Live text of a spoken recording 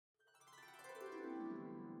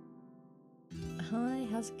Hi,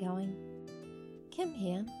 how's it going? Kim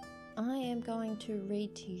here. I am going to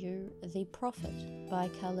read to you The Prophet by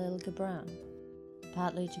Khalil Gibran,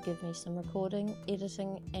 partly to give me some recording,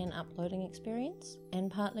 editing and uploading experience,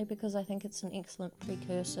 and partly because I think it's an excellent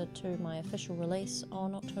precursor to my official release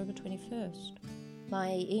on October 21st.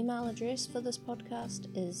 My email address for this podcast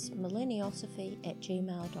is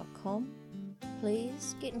millenniosophy@gmail.com.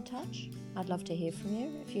 Please get in touch. I'd love to hear from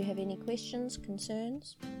you. If you have any questions,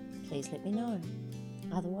 concerns, please let me know.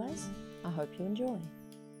 Otherwise, I hope you enjoy.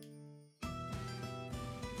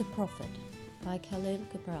 The Prophet by Khalil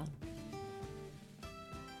Gibran.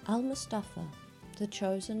 Al-Mustafa, the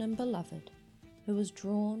chosen and beloved, who was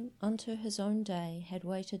drawn unto his own day, had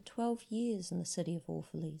waited 12 years in the city of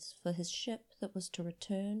Orphalese for his ship that was to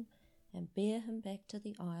return and bear him back to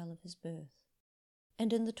the isle of his birth.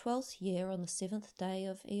 And in the 12th year, on the 7th day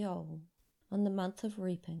of Eol, on the month of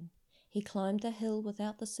reaping, he climbed the hill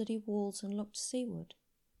without the city walls and looked seaward,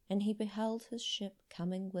 and he beheld his ship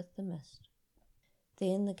coming with the mist.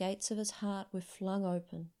 Then the gates of his heart were flung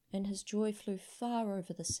open, and his joy flew far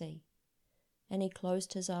over the sea, and he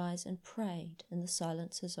closed his eyes and prayed in the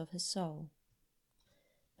silences of his soul.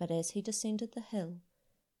 But as he descended the hill,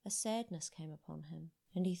 a sadness came upon him,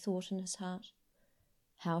 and he thought in his heart,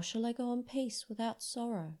 "How shall I go in peace without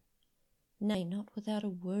sorrow? Nay, not without a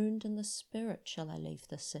wound in the spirit shall I leave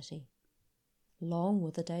this city. Long were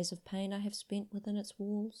the days of pain I have spent within its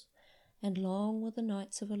walls, and long were the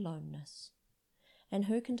nights of aloneness. And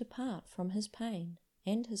who can depart from his pain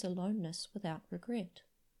and his aloneness without regret?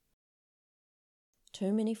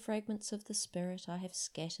 Too many fragments of the spirit I have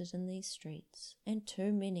scattered in these streets, and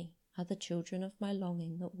too many are the children of my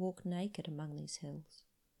longing that walk naked among these hills.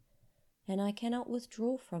 And I cannot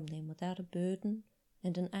withdraw from them without a burden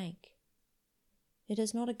and an ache. It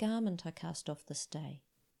is not a garment I cast off this day,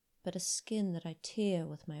 but a skin that I tear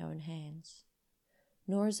with my own hands.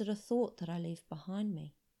 Nor is it a thought that I leave behind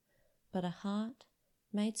me, but a heart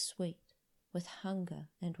made sweet with hunger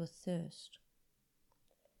and with thirst.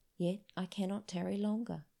 Yet I cannot tarry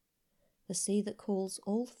longer. The sea that calls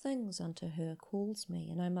all things unto her calls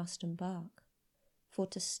me, and I must embark. For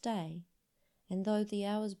to stay, and though the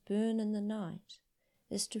hours burn in the night,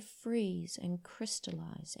 is to freeze and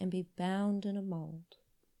crystallize and be bound in a mould.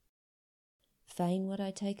 Fain would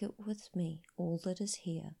I take it with me, all that is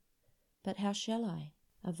here, but how shall I?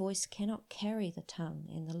 A voice cannot carry the tongue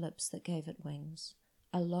and the lips that gave it wings.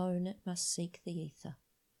 Alone it must seek the ether,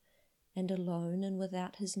 and alone and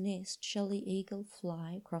without his nest shall the eagle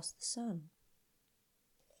fly across the sun.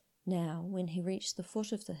 Now, when he reached the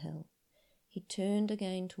foot of the hill, he turned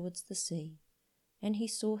again towards the sea, and he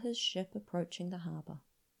saw his ship approaching the harbour,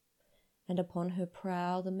 and upon her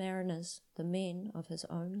prow the mariners, the men of his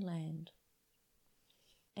own land.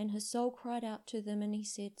 And his soul cried out to them, and he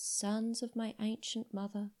said, "Sons of my ancient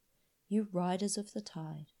mother, you riders of the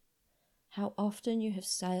tide, how often you have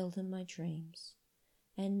sailed in my dreams,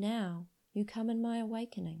 and now you come in my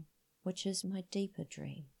awakening, which is my deeper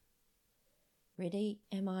dream. Ready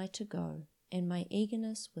am I to go, and my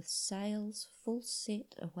eagerness with sails full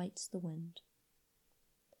set awaits the wind.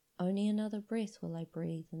 Only another breath will I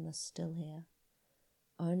breathe in this still air,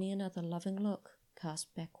 only another loving look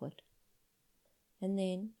cast backward. And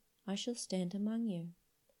then I shall stand among you,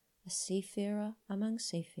 a seafarer among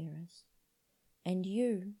seafarers, and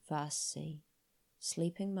you, vast sea,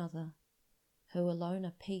 sleeping mother, who alone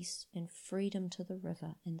are peace and freedom to the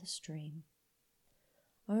river and the stream.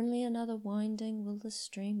 Only another winding will this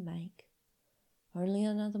stream make, only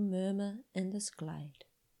another murmur in this glade,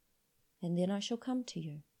 and then I shall come to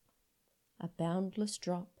you, a boundless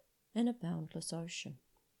drop in a boundless ocean."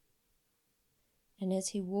 And as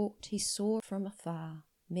he walked, he saw from afar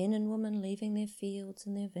men and women leaving their fields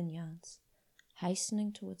and their vineyards,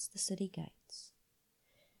 hastening towards the city gates.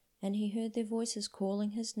 And he heard their voices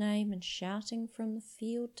calling his name and shouting from the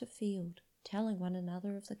field to field, telling one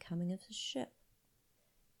another of the coming of his ship.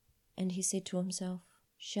 And he said to himself,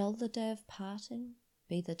 "Shall the day of parting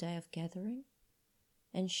be the day of gathering?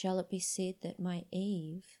 And shall it be said that my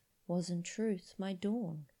eve was in truth my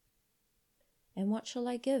dawn? And what shall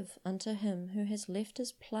I give unto him who has left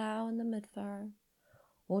his plough in the mid-furrow,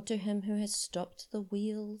 or to him who has stopped the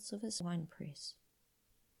wheels of his winepress?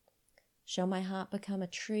 Shall my heart become a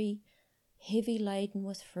tree heavy laden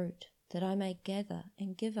with fruit, that I may gather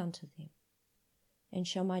and give unto them? And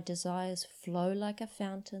shall my desires flow like a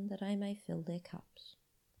fountain, that I may fill their cups?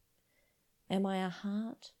 Am I a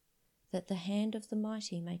heart that the hand of the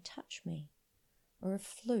mighty may touch me, or a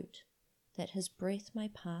flute that his breath may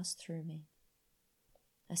pass through me?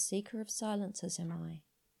 A seeker of silences am I,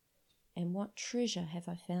 and what treasure have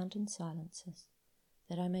I found in silences,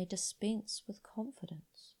 that I may dispense with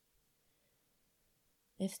confidence.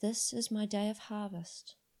 If this is my day of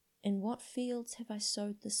harvest, in what fields have I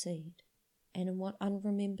sowed the seed, and in what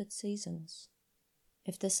unremembered seasons?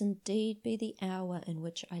 If this indeed be the hour in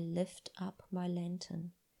which I lift up my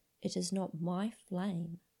lantern, it is not my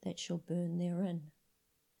flame that shall burn therein.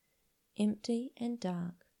 Empty and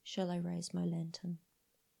dark shall I raise my lantern,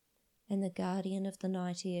 and the guardian of the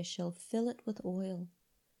night air shall fill it with oil,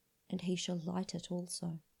 and he shall light it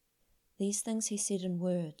also. These things he said in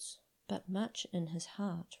words, but much in his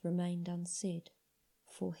heart remained unsaid,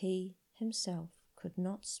 for he himself could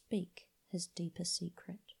not speak his deeper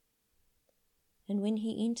secret. And when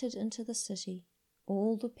he entered into the city,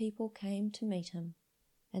 all the people came to meet him,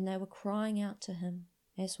 and they were crying out to him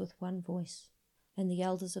as with one voice. And the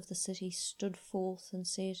elders of the city stood forth and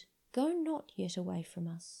said, Go not yet away from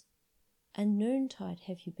us. A noontide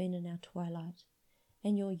have you been in our twilight,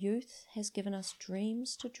 and your youth has given us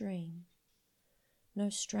dreams to dream. No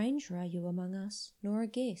stranger are you among us, nor a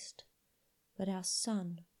guest, but our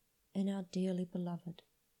son and our dearly beloved.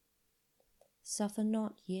 Suffer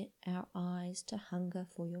not yet our eyes to hunger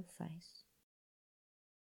for your face.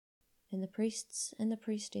 And the priests and the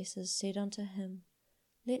priestesses said unto him,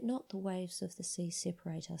 Let not the waves of the sea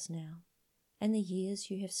separate us now, and the years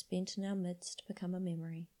you have spent in our midst become a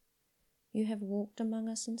memory. You have walked among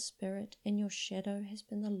us in spirit, and your shadow has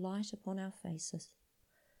been the light upon our faces.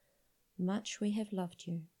 Much we have loved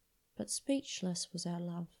you, but speechless was our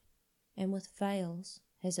love, and with veils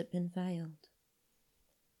has it been veiled.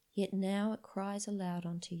 Yet now it cries aloud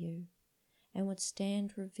unto you, and would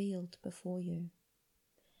stand revealed before you.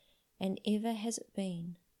 And ever has it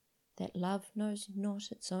been, that love knows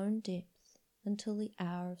not its own depth until the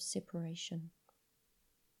hour of separation.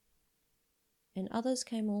 And others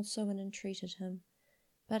came also and entreated him,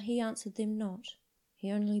 but he answered them not.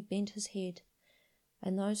 He only bent his head,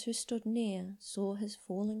 and those who stood near saw his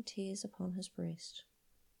falling tears upon his breast.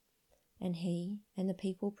 And he and the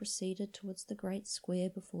people proceeded towards the great square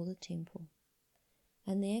before the temple.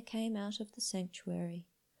 And there came out of the sanctuary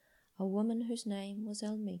a woman whose name was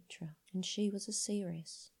Almitra, and she was a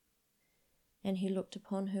seeress. And he looked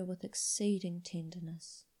upon her with exceeding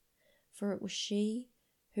tenderness, for it was she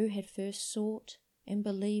who had first sought and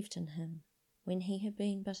believed in him when he had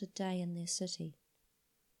been but a day in their city.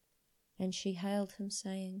 And she hailed him,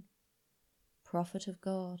 saying, Prophet of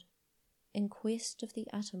God, in quest of the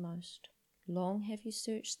uttermost, long have you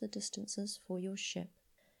searched the distances for your ship,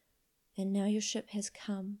 and now your ship has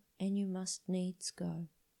come, and you must needs go.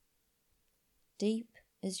 Deep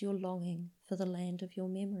is your longing for the land of your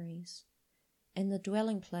memories, and the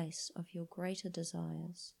dwelling place of your greater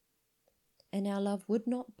desires. And our love would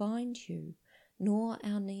not bind you, nor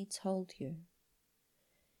our needs hold you.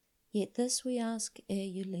 Yet this we ask ere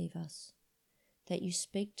you leave us, that you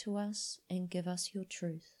speak to us and give us your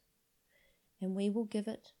truth, and we will give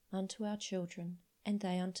it unto our children, and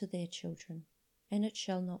they unto their children, and it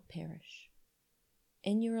shall not perish.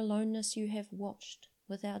 In your aloneness you have watched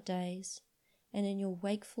with our days, and in your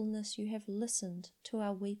wakefulness you have listened to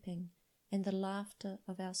our weeping and the laughter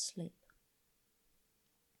of our sleep.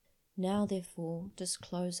 Now therefore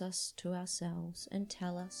disclose us to ourselves, and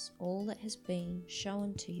tell us all that has been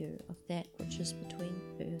shown to you of that which is between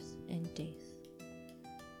birth and death.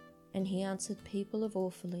 And he answered, People of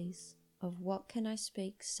Orphalese, of what can I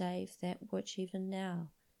speak save that which even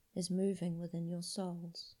now is moving within your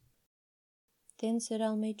souls? Then said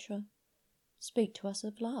Almitra, Speak to us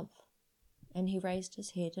of love. And he raised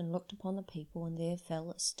his head and looked upon the people, and there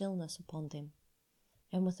fell a stillness upon them.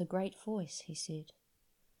 And with a great voice he said,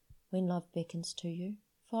 When love beckons to you,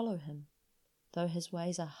 follow him, though his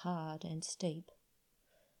ways are hard and steep.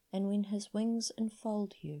 And when his wings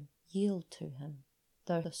enfold you, yield to him,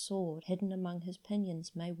 though the sword hidden among his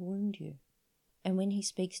pinions may wound you. And when he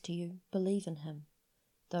speaks to you, believe in him,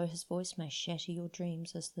 though his voice may shatter your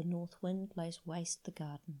dreams as the north wind lays waste the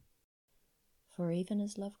garden. For even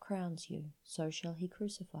as love crowns you, so shall he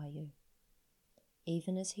crucify you.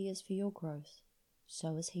 Even as he is for your growth,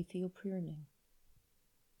 so is he for your pruning.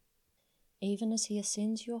 Even as he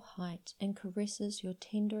ascends your height and caresses your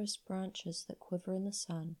tenderest branches that quiver in the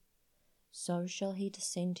sun, so shall he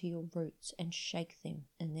descend to your roots and shake them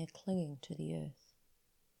in their clinging to the earth.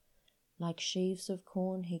 Like sheaves of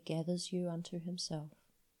corn he gathers you unto himself.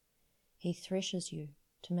 He threshes you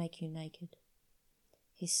to make you naked.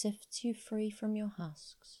 He sifts you free from your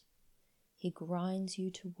husks. He grinds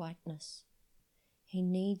you to whiteness. He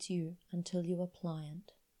kneads you until you are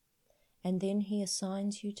pliant. And then he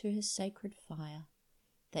assigns you to his sacred fire,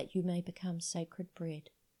 that you may become sacred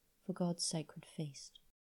bread for God's sacred feast.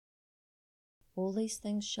 All these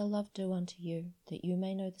things shall love do unto you, that you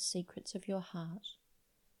may know the secrets of your heart,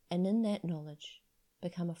 and in that knowledge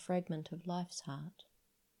become a fragment of life's heart.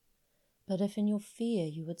 But if in your fear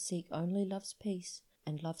you would seek only love's peace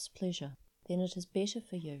and love's pleasure, then it is better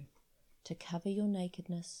for you to cover your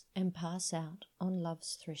nakedness and pass out on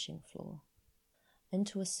love's threshing floor,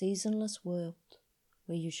 into a seasonless world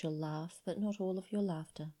where you shall laugh but not all of your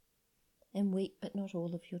laughter, and weep but not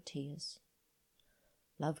all of your tears.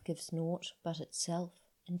 Love gives naught but itself,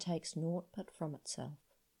 and takes naught but from itself.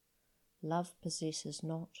 Love possesses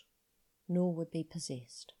not, nor would be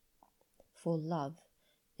possessed, for love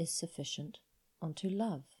is sufficient unto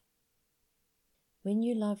love. When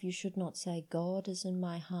you love, you should not say, God is in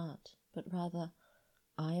my heart, but rather,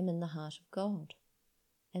 I am in the heart of God.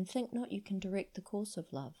 And think not you can direct the course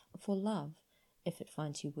of love, for love, if it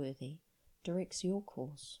finds you worthy, directs your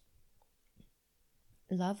course.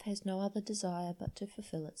 Love has no other desire but to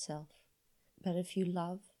fulfill itself. But if you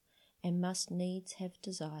love, and must needs have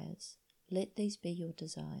desires, let these be your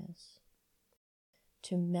desires.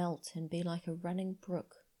 To melt and be like a running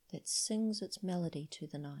brook that sings its melody to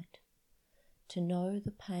the night. To know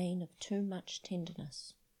the pain of too much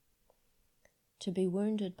tenderness. To be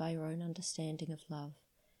wounded by your own understanding of love,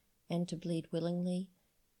 and to bleed willingly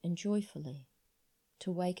and joyfully.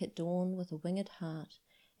 To wake at dawn with a winged heart,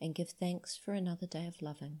 and give thanks for another day of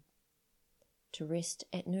loving. To rest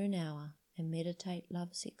at noon hour and meditate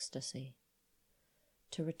love's ecstasy.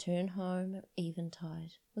 To return home at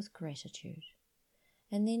eventide with gratitude,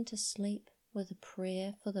 and then to sleep with a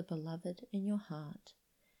prayer for the beloved in your heart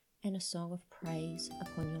and a song of praise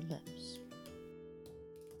upon your lips.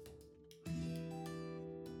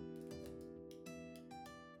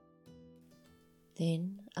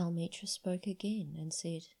 Then Almitra spoke again and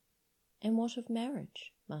said, And what of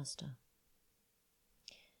marriage, Master?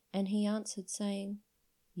 And he answered, saying,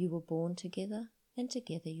 You were born together, and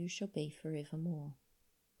together you shall be forevermore.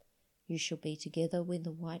 You shall be together when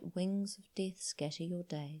the white wings of death scatter your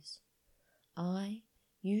days. Aye,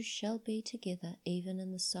 you shall be together even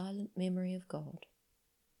in the silent memory of God.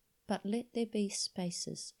 But let there be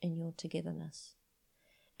spaces in your togetherness,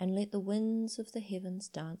 and let the winds of the heavens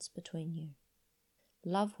dance between you.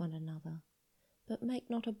 Love one another, but make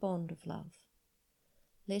not a bond of love.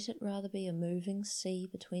 Let it rather be a moving sea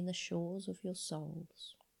between the shores of your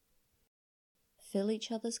souls. Fill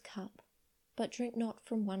each other's cup, but drink not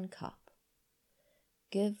from one cup.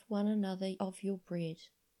 Give one another of your bread,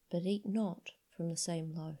 but eat not from the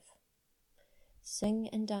same loaf. Sing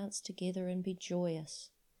and dance together and be joyous,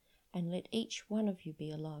 and let each one of you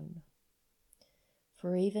be alone.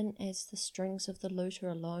 For even as the strings of the lute are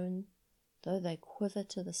alone, though they quiver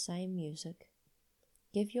to the same music,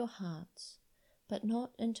 give your hearts, but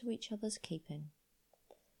not into each other's keeping,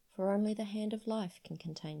 for only the hand of life can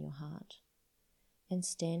contain your heart, and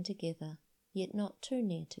stand together, yet not too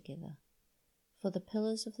near together, for the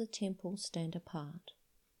pillars of the temple stand apart,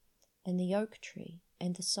 and the oak tree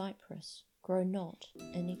and the cypress grow not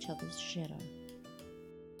in each other's shadow.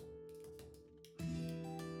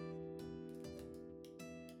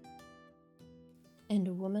 And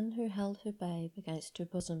a woman who held her babe against her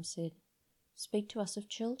bosom said, Speak to us of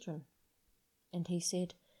children. And he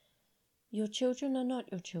said, Your children are not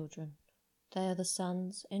your children. They are the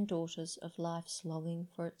sons and daughters of life's longing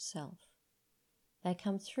for itself. They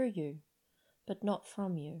come through you, but not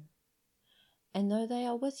from you. And though they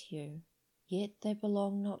are with you, yet they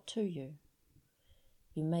belong not to you.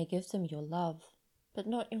 You may give them your love, but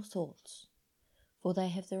not your thoughts, for they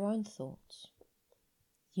have their own thoughts.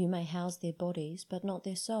 You may house their bodies, but not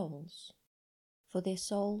their souls, for their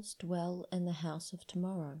souls dwell in the house of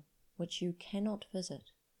tomorrow, which you cannot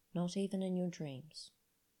visit, not even in your dreams.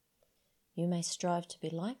 You may strive to be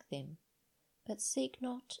like them, but seek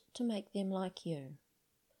not to make them like you,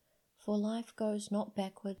 for life goes not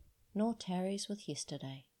backward, nor tarries with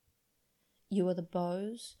yesterday. You are the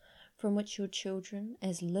bows from which your children,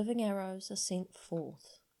 as living arrows, are sent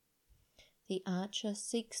forth. The archer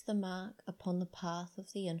seeks the mark upon the path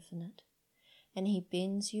of the infinite, and he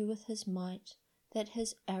bends you with his might, that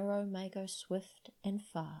his arrow may go swift and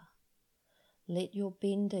far. Let your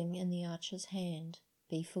bending in the archer's hand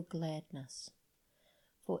be for gladness,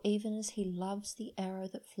 for even as he loves the arrow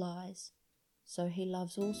that flies, so he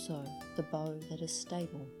loves also the bow that is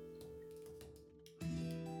stable.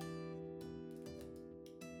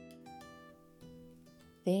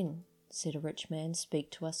 Then said a rich man,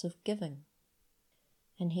 Speak to us of giving.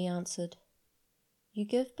 And he answered, You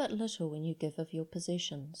give but little when you give of your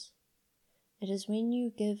possessions. It is when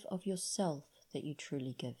you give of yourself that you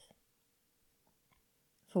truly give.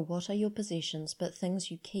 For what are your possessions but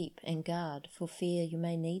things you keep and guard for fear you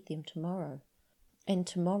may need them tomorrow, And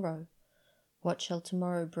tomorrow, what shall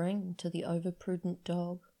tomorrow bring to the overprudent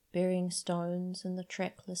dog, burying stones in the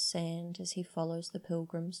trackless sand as he follows the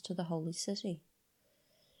pilgrims to the holy city?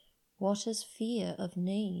 What is fear of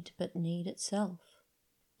need but need itself?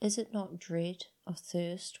 Is it not dread of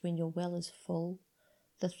thirst when your well is full,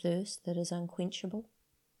 the thirst that is unquenchable?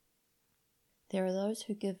 There are those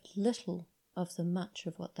who give little of the much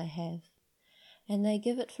of what they have, and they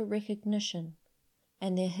give it for recognition,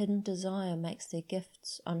 and their hidden desire makes their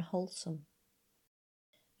gifts unwholesome.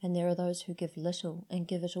 And there are those who give little and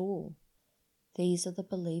give it all. These are the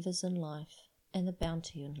believers in life and the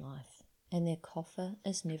bounty in life, and their coffer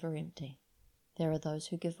is never empty. There are those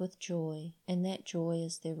who give with joy, and that joy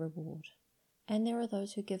is their reward. And there are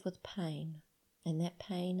those who give with pain, and that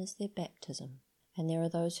pain is their baptism. And there are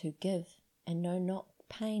those who give, and know not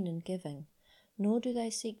pain in giving, nor do they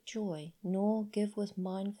seek joy, nor give with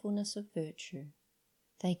mindfulness of virtue.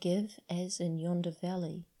 They give as in yonder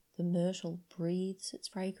valley the myrtle breathes its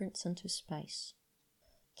fragrance into space.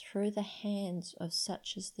 Through the hands of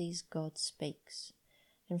such as these God speaks,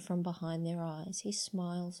 and from behind their eyes he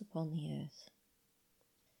smiles upon the earth.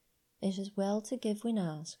 It is well to give when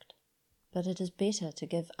asked, but it is better to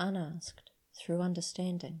give unasked, through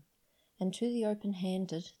understanding, and to the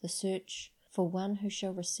open-handed the search for one who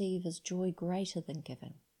shall receive is joy greater than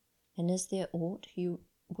giving. And is there aught you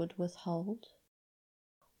would withhold?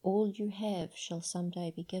 All you have shall some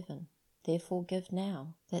day be given. Therefore give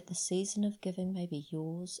now, that the season of giving may be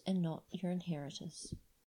yours and not your inheritors.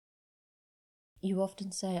 You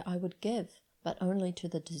often say, I would give, but only to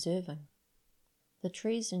the deserving. The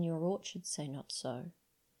trees in your orchard say not so,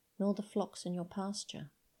 nor the flocks in your pasture.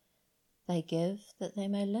 They give that they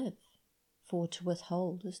may live, for to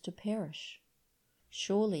withhold is to perish.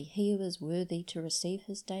 Surely he who is worthy to receive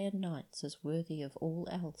his day and nights is worthy of all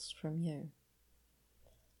else from you.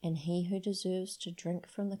 And he who deserves to drink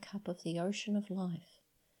from the cup of the ocean of life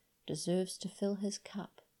deserves to fill his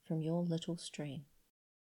cup from your little stream.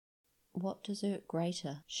 What desert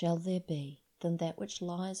greater shall there be than that which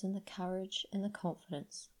lies in the courage and the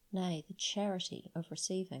confidence, nay, the charity of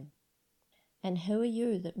receiving? And who are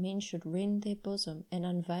you that men should rend their bosom and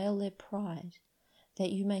unveil their pride,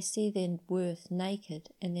 that you may see their worth naked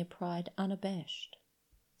and their pride unabashed?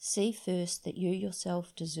 See first that you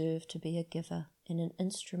yourself deserve to be a giver and an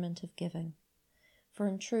instrument of giving. For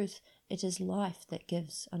in truth it is life that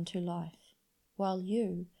gives unto life, while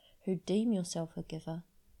you, who deem yourself a giver,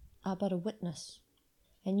 are but a witness.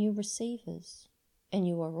 And you receivers, and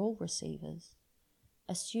you are all receivers,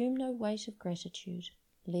 assume no weight of gratitude,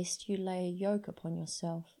 lest you lay a yoke upon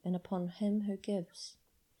yourself and upon him who gives.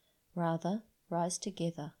 Rather, rise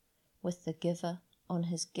together with the giver on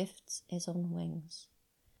his gifts as on wings.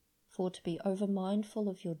 For to be over-mindful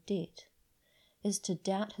of your debt is to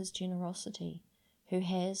doubt his generosity, who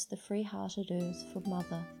has the free-hearted earth for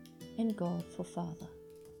mother and God for father.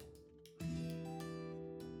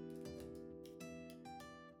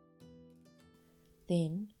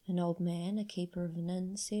 Then an old man, a keeper of an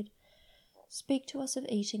inn, said, Speak to us of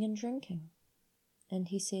eating and drinking. And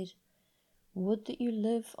he said, Would that you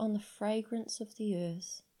live on the fragrance of the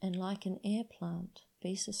earth, and like an air plant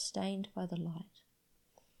be sustained by the light.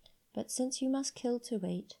 But since you must kill to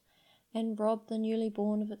eat, and rob the newly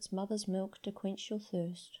born of its mother's milk to quench your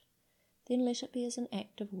thirst, then let it be as an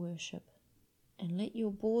act of worship, and let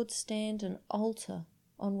your board stand an altar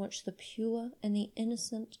on which the pure and the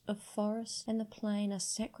innocent of forest and the plain are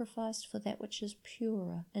sacrificed for that which is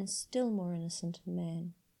purer and still more innocent in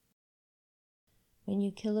man. When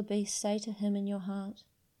you kill a beast, say to him in your heart,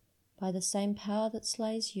 By the same power that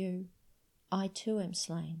slays you, I too am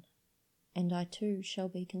slain, and I too shall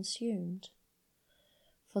be consumed.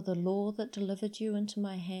 For the law that delivered you into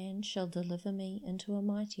my hand shall deliver me into a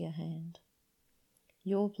mightier hand.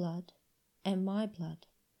 Your blood and my blood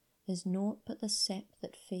is naught but the sap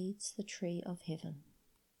that feeds the tree of heaven.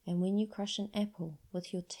 And when you crush an apple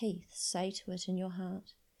with your teeth, say to it in your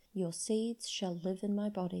heart, Your seeds shall live in my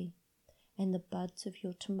body, and the buds of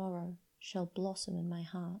your tomorrow shall blossom in my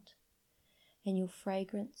heart, and your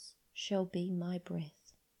fragrance shall be my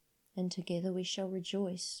breath, and together we shall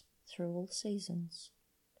rejoice through all seasons.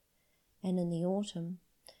 And in the autumn,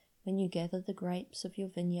 when you gather the grapes of your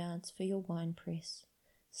vineyards for your winepress,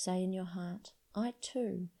 say in your heart, I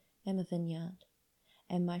too am a vineyard,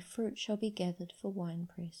 and my fruit shall be gathered for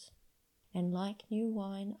winepress. And like new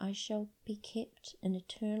wine I shall be kept in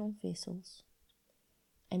eternal vessels.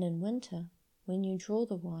 And in winter, when you draw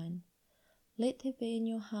the wine, let there be in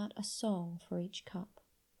your heart a song for each cup.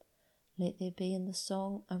 Let there be in the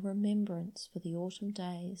song a remembrance for the autumn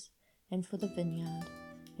days, and for the vineyard,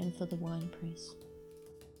 and for the winepress.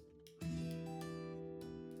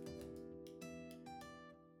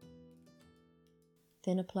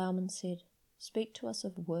 Then a ploughman said, Speak to us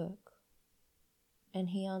of work. And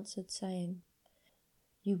he answered, saying,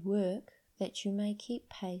 You work that you may keep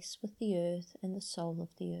pace with the earth and the soul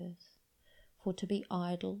of the earth. For to be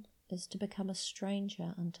idle is to become a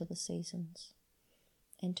stranger unto the seasons,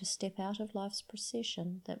 and to step out of life's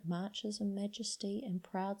procession that marches in majesty and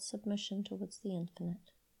proud submission towards the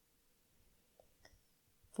infinite.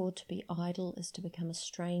 For to be idle is to become a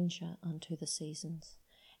stranger unto the seasons,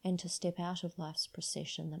 and to step out of life's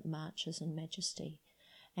procession that marches in majesty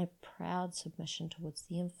and proud submission towards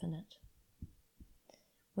the infinite.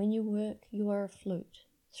 When you work, you are a flute,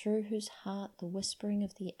 through whose heart the whispering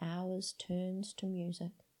of the hours turns to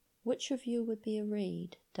music. Which of you would be a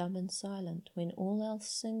reed, dumb and silent, when all else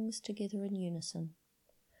sings together in unison?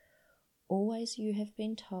 Always you have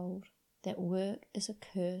been told that work is a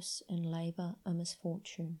curse and labour a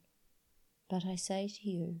misfortune. But I say to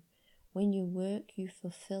you, when you work you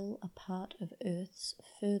fulfil a part of earth's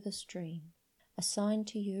furthest dream, assigned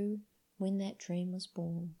to you when that dream was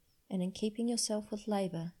born. And in keeping yourself with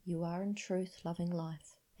labour, you are in truth loving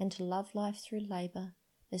life. And to love life through labour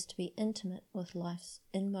is to be intimate with life's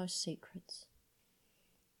inmost secrets.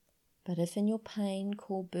 But if in your pain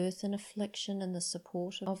call birth and affliction and the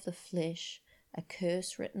support of the flesh a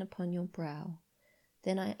curse written upon your brow,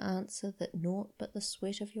 then I answer that naught but the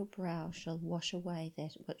sweat of your brow shall wash away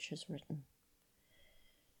that which is written.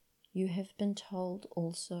 You have been told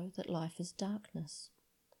also that life is darkness,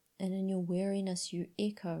 and in your weariness you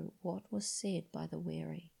echo what was said by the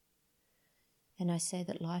weary. And I say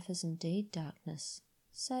that life is indeed darkness,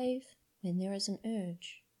 save when there is an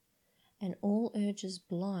urge, and all urge is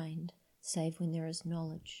blind, save when there is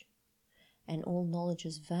knowledge, and all knowledge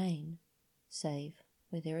is vain, save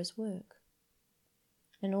where there is work.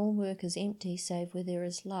 And all work is empty, save where there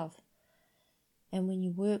is love. And when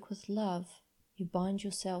you work with love, you bind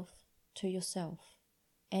yourself,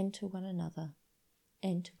 and to one another,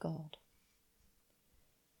 and to God.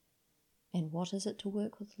 And what is it to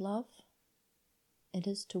work with love? It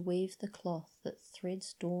is to weave the cloth that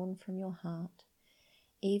threads dawn from your heart,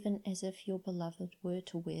 even as if your beloved were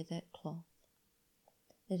to wear that cloth.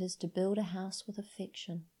 It is to build a house with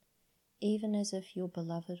affection, even as if your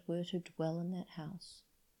beloved were to dwell in that house.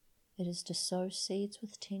 It is to sow seeds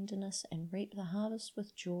with tenderness and reap the harvest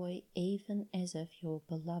with joy, even as if your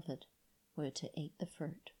beloved were to eat the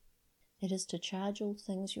fruit. It is to charge all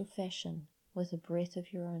things you fashion with the breath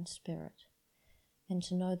of your own spirit, and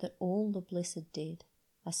to know that all the blessed dead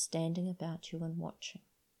are standing about you and watching.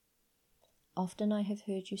 Often I have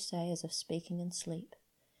heard you say, as if speaking in sleep,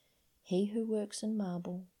 He who works in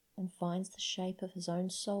marble and finds the shape of his own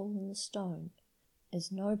soul in the stone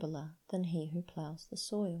is nobler than he who ploughs the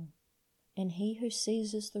soil. And he who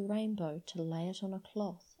seizes the rainbow to lay it on a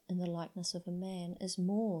cloth in the likeness of a man is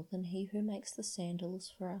more than he who makes the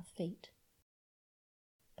sandals for our feet.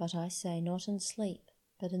 But I say, not in sleep,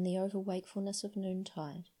 but in the overwakefulness of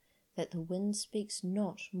noontide, that the wind speaks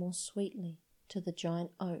not more sweetly to the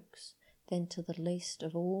giant oaks than to the least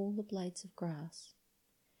of all the blades of grass.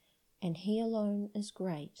 And he alone is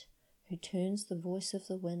great, who turns the voice of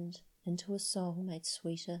the wind into a song made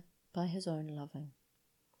sweeter by his own loving.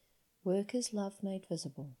 Work is love made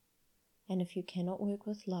visible, and if you cannot work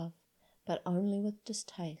with love, but only with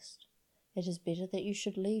distaste, it is better that you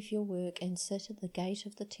should leave your work and sit at the gate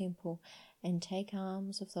of the temple and take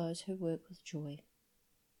alms of those who work with joy.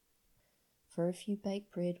 For if you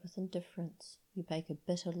bake bread with indifference, you bake a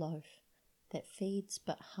bitter loaf that feeds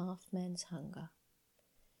but half man's hunger.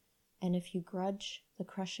 And if you grudge the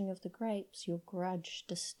crushing of the grapes, your grudge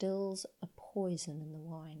distills a poison in the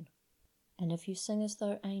wine. And if you sing as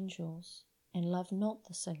though angels, and love not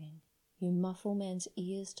the singing, you muffle man's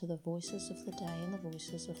ears to the voices of the day and the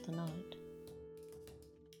voices of the night.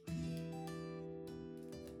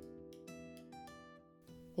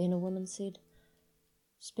 Then a woman said,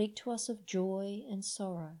 Speak to us of joy and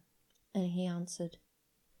sorrow. And he answered,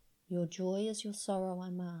 Your joy is your sorrow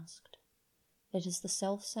unmasked. It is the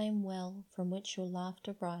selfsame well from which your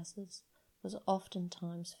laughter rises, was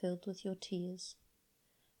oftentimes filled with your tears.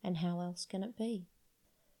 And how else can it be?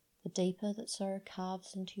 The deeper that sorrow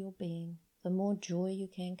carves into your being, the more joy you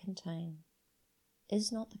can contain.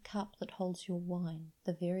 Is not the cup that holds your wine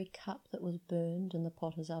the very cup that was burned in the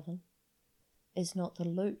potter's oven? Is not the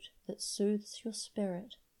lute that soothes your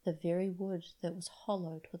spirit the very wood that was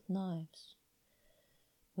hollowed with knives?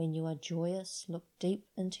 When you are joyous, look deep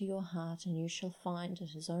into your heart, and you shall find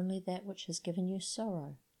it is only that which has given you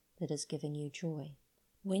sorrow that is giving you joy.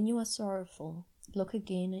 When you are sorrowful, look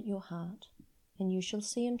again at your heart, and you shall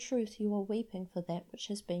see in truth you are weeping for that which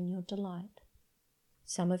has been your delight.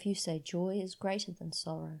 Some of you say joy is greater than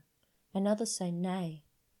sorrow, And others say, Nay,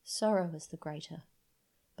 sorrow is the greater.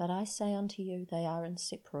 But I say unto you, they are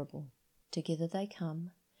inseparable. Together they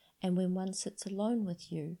come, and when one sits alone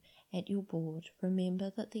with you at your board,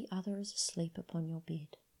 remember that the other is asleep upon your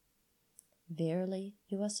bed. Verily,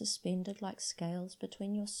 you are suspended like scales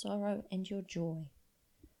between your sorrow and your joy.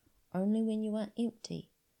 Only when you are empty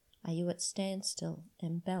are you at standstill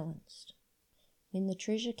and balanced. When the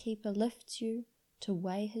treasure keeper lifts you to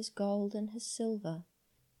weigh his gold and his silver,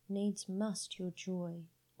 needs must your joy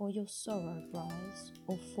or your sorrow rise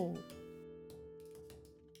or fall.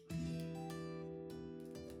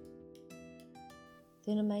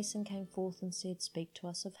 Then a mason came forth and said, Speak to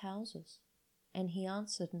us of houses. And he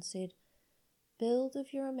answered and said, Build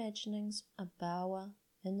of your imaginings a bower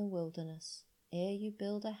in the wilderness, ere you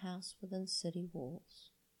build a house within city walls.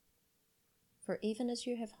 For even as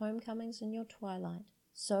you have homecomings in your twilight,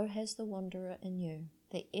 so has the wanderer in you,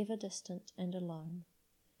 the ever distant and alone.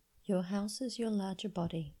 Your house is your larger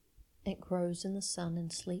body. It grows in the sun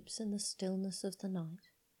and sleeps in the stillness of the night.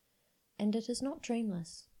 And it is not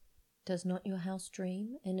dreamless. Does not your house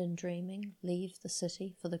dream, and in dreaming leave the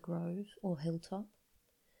city for the grove or hilltop?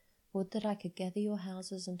 Would that I could gather your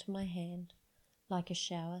houses into my hand, like a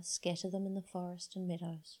shower, scatter them in the forest and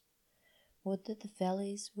meadows. Would that the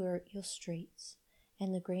valleys were your streets,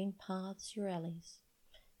 and the green paths your alleys,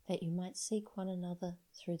 that you might seek one another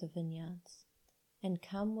through the vineyards, and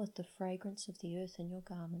come with the fragrance of the earth in your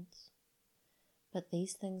garments. But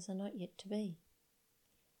these things are not yet to be.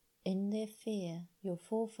 In their fear your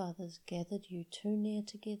forefathers gathered you too near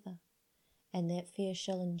together, and that fear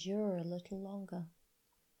shall endure a little longer.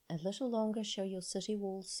 A little longer shall your city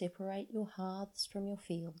walls separate your hearths from your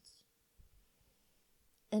fields.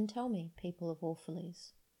 And tell me, people of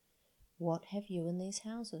Orphalese, what have you in these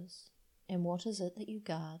houses, and what is it that you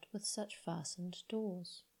guard with such fastened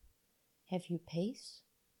doors? Have you peace,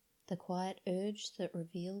 the quiet urge that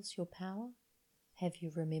reveals your power? Have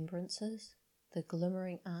you remembrances, the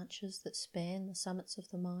glimmering arches that span the summits of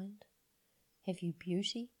the mind? Have you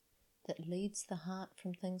beauty that leads the heart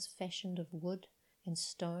from things fashioned of wood and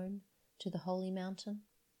stone to the holy mountain?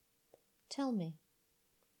 Tell me,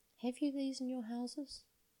 have you these in your houses?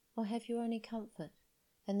 Or have you only comfort,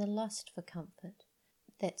 and the lust for comfort,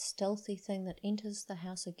 that stealthy thing that enters the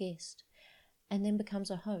house a guest, and then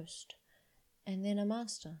becomes a host, and then a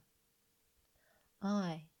master?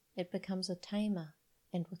 Aye, it becomes a tamer,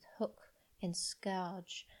 and with hook and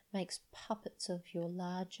scourge makes puppets of your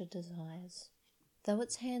larger desires. Though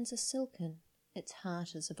its hands are silken, its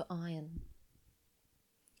heart is of iron.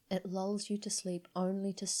 It lulls you to sleep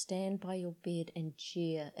only to stand by your bed and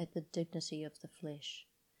jeer at the dignity of the flesh.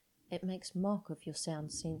 It makes mock of your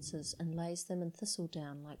sound senses and lays them in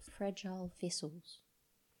thistledown like fragile vessels.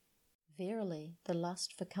 Verily, the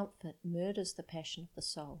lust for comfort murders the passion of the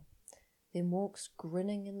soul, then walks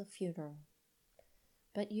grinning in the funeral.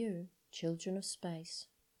 But you, children of space,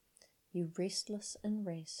 you restless in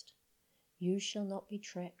rest, you shall not be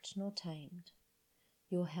trapped nor tamed.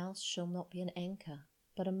 Your house shall not be an anchor,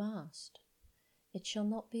 but a mast. It shall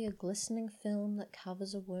not be a glistening film that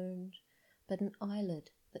covers a wound, but an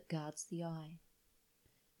eyelid that guards the eye.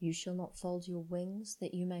 You shall not fold your wings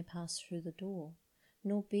that you may pass through the door,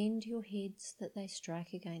 nor bend your heads that they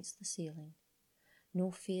strike against the ceiling,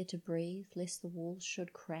 nor fear to breathe lest the walls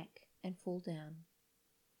should crack and fall down.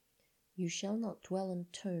 You shall not dwell in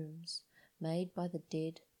tombs made by the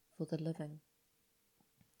dead for the living.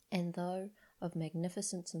 And though of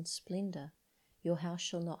magnificence and splendour, your house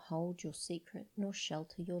shall not hold your secret nor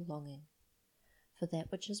shelter your longing. For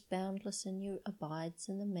that which is boundless in you abides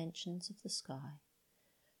in the mansions of the sky,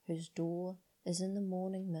 whose door is in the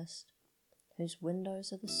morning mist, whose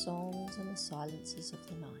windows are the songs and the silences of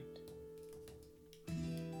the night.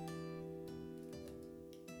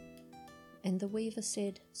 And the weaver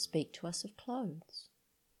said, Speak to us of clothes.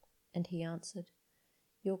 And he answered,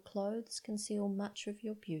 Your clothes conceal much of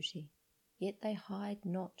your beauty, yet they hide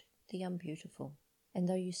not the unbeautiful. And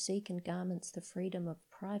though you seek in garments the freedom of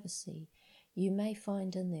privacy, you may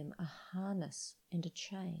find in them a harness and a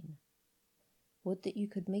chain. Would that you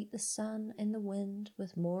could meet the sun and the wind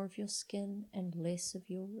with more of your skin and less of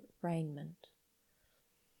your raiment.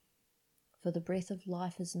 For the breath of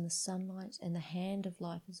life is in the sunlight, and the hand of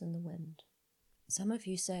life is in the wind. Some of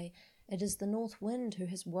you say, It is the north wind who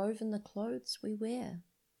has woven the clothes we wear.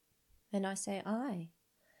 And I say, Aye,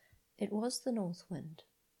 it was the north wind,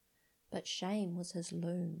 but shame was his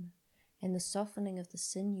loom, and the softening of the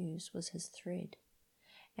sinews was his thread.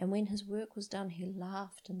 And when his work was done, he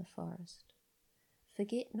laughed in the forest.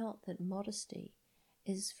 Forget not that modesty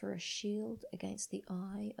is for a shield against the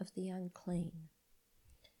eye of the unclean,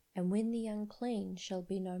 And when the unclean shall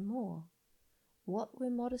be no more, what were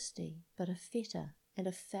modesty but a fetter and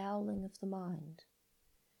a fouling of the mind?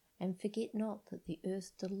 And forget not that the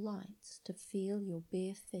earth delights to feel your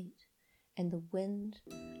bare feet, and the wind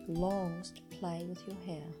longs to play with your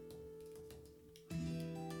hair.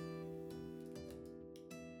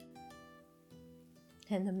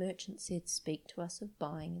 And the merchant said, Speak to us of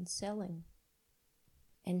buying and selling.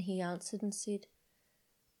 And he answered and said,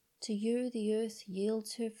 To you the earth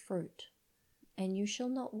yields her fruit, and you shall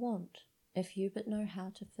not want, if you but know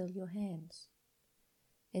how to fill your hands.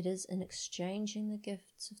 It is in exchanging the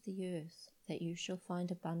gifts of the earth that you shall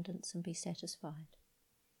find abundance and be satisfied.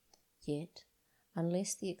 Yet,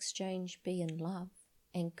 unless the exchange be in love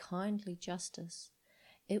and kindly justice,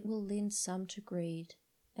 it will lend some to greed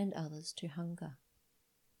and others to hunger.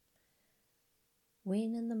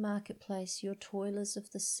 When in the marketplace your toilers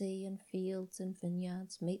of the sea and fields and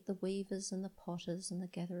vineyards meet the weavers and the potters and the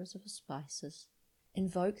gatherers of spices,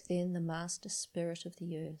 invoke then the master spirit of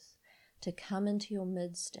the earth to come into your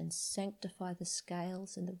midst and sanctify the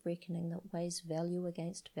scales and the reckoning that weighs value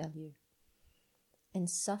against value. And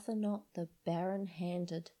suffer not the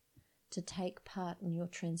barren-handed to take part in your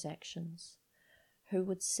transactions, who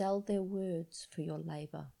would sell their words for your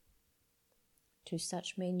labour. To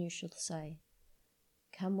such men you shall say,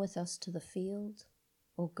 Come with us to the field,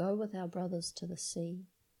 or go with our brothers to the sea,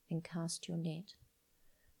 and cast your net,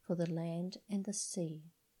 for the land and the sea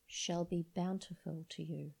shall be bountiful to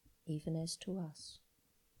you, even as to us.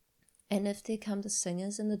 And if there come the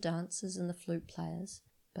singers and the dancers and the flute players,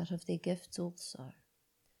 but of their gifts also,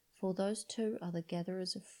 for those two are the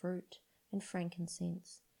gatherers of fruit and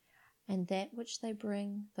frankincense, and that which they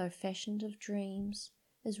bring, though fashioned of dreams,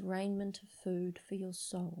 is raiment of food for your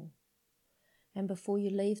soul. And before you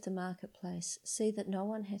leave the marketplace, see that no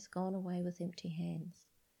one hath gone away with empty hands.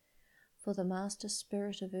 For the master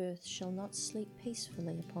spirit of earth shall not sleep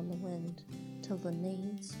peacefully upon the wind, till the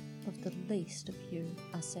needs of the least of you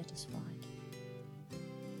are satisfied.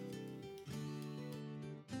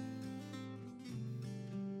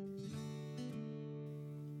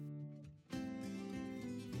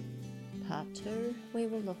 Part 2, we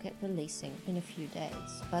will look at releasing in a few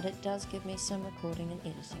days, but it does give me some recording and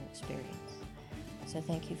editing experience. So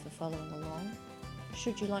thank you for following along.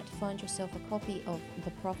 Should you like to find yourself a copy of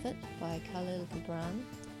The Prophet by Khalil Gibran,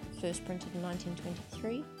 first printed in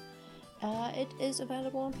 1923, it is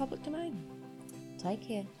available in public domain. Take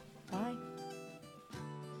care. Bye.